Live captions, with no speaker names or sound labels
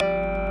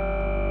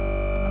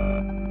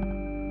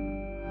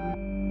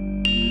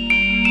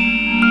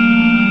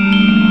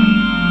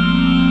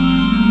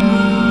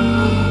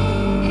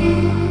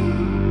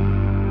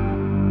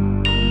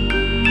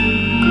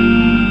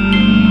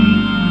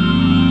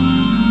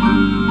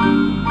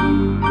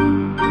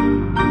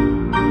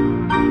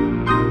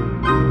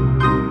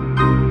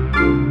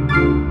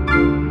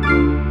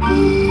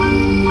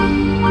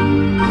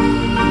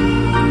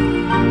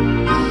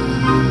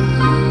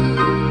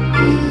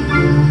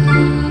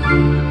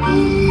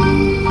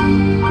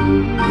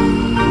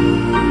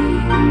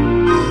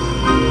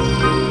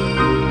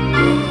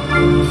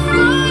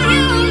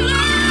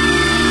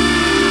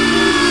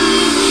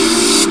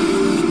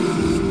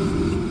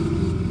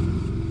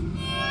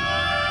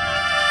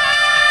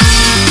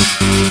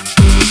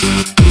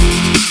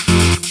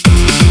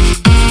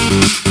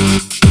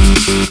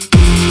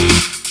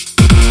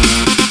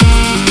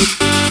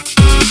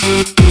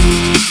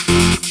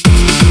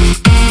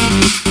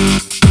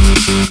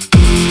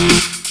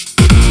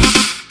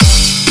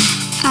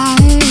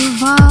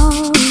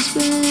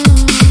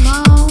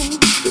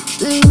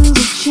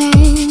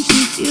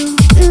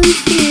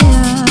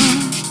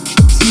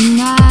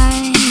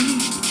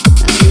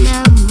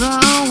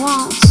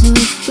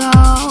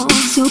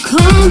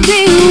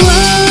be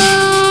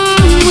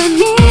one with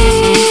me.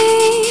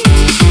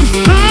 The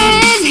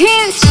fire is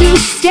here to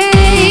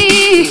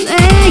stay.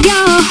 Let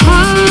your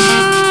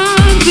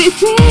heart be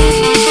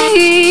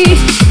free,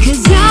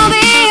 'cause I'll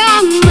be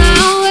on my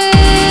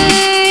way.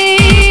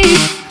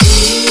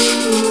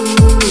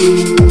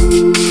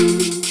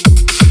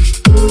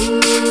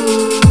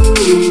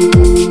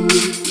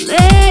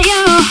 Let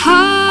your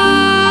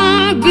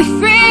heart be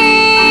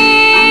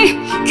free,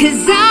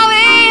 'cause I'll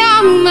be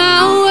on my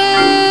way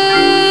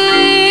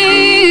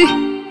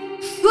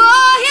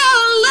for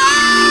your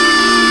love.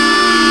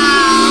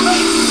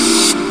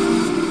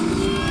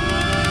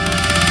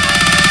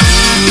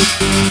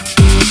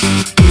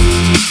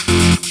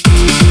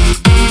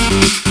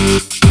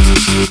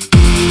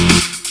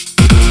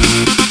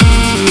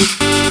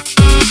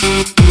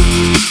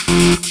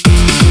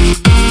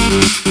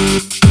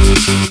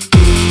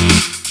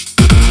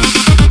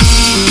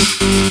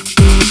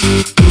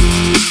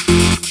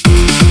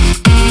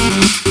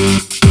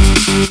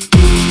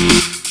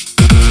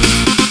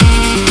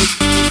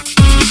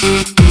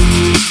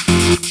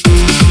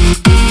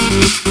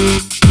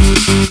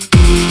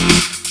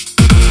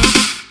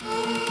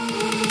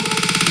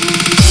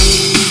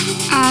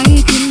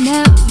 I could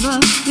never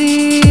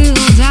feel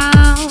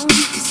down,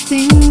 'cause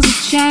things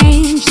have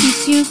changed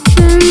since you've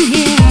been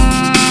here.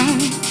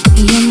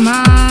 You're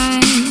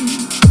mine,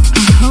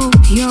 I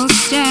hope you'll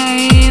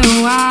stay a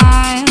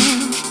while.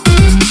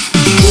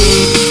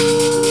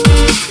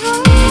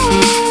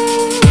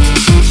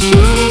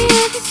 Show me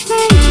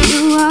everything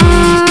you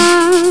are.